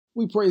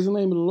We praise the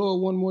name of the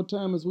Lord one more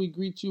time as we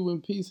greet you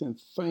in peace and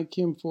thank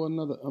Him for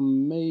another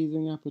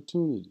amazing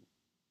opportunity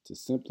to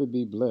simply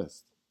be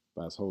blessed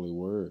by His holy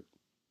word.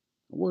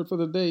 The word for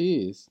the day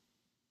is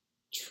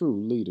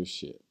true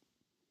leadership.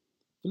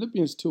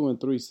 Philippians 2 and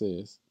 3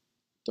 says,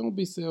 "Don't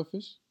be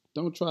selfish.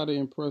 Don't try to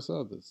impress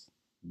others.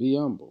 Be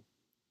humble.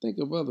 Think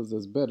of others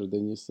as better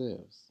than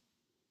yourselves."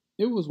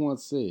 It was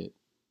once said,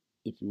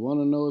 if you want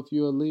to know if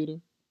you're a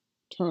leader,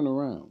 turn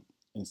around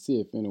and see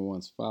if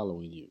anyone's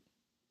following you.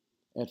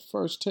 At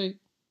first take,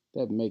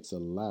 that makes a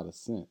lot of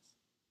sense.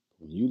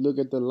 When you look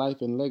at the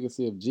life and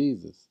legacy of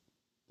Jesus,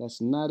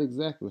 that's not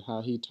exactly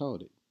how he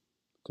taught it.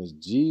 Because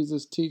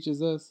Jesus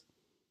teaches us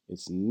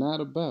it's not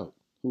about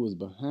who is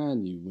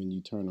behind you when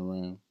you turn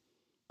around,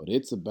 but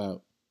it's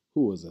about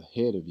who is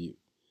ahead of you.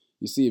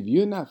 You see, if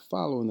you're not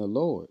following the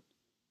Lord,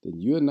 then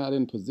you're not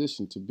in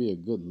position to be a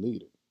good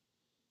leader.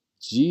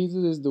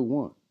 Jesus is the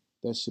one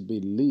that should be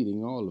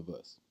leading all of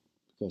us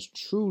because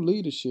true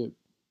leadership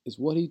is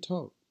what he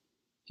taught.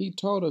 He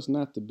taught us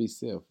not to be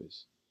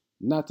selfish,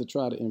 not to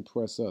try to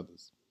impress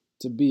others,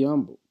 to be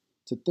humble,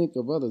 to think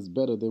of others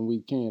better than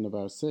we can of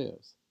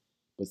ourselves.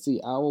 But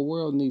see, our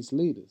world needs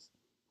leaders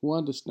who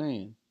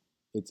understand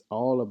it's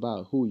all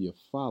about who you're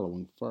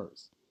following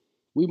first.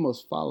 We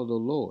must follow the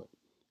Lord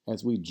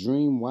as we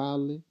dream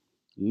wildly,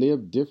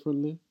 live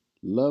differently,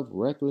 love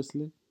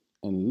recklessly,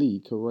 and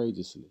lead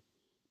courageously.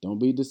 Don't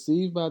be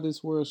deceived by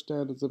this world's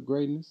standards of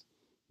greatness.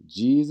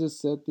 Jesus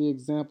set the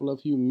example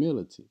of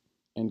humility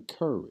and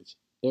courage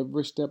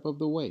every step of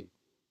the way,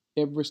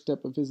 every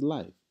step of his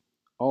life,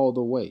 all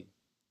the way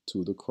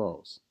to the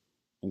cross.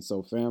 And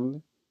so,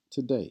 family,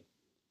 today,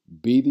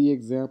 be the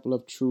example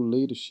of true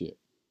leadership.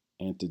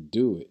 And to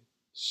do it,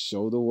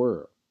 show the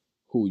world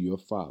who you're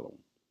following.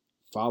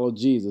 Follow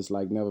Jesus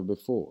like never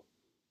before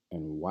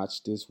and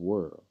watch this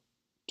world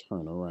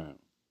turn around.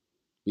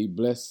 Be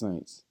blessed,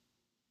 saints.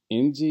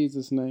 In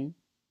Jesus' name,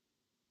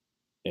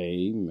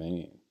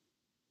 amen.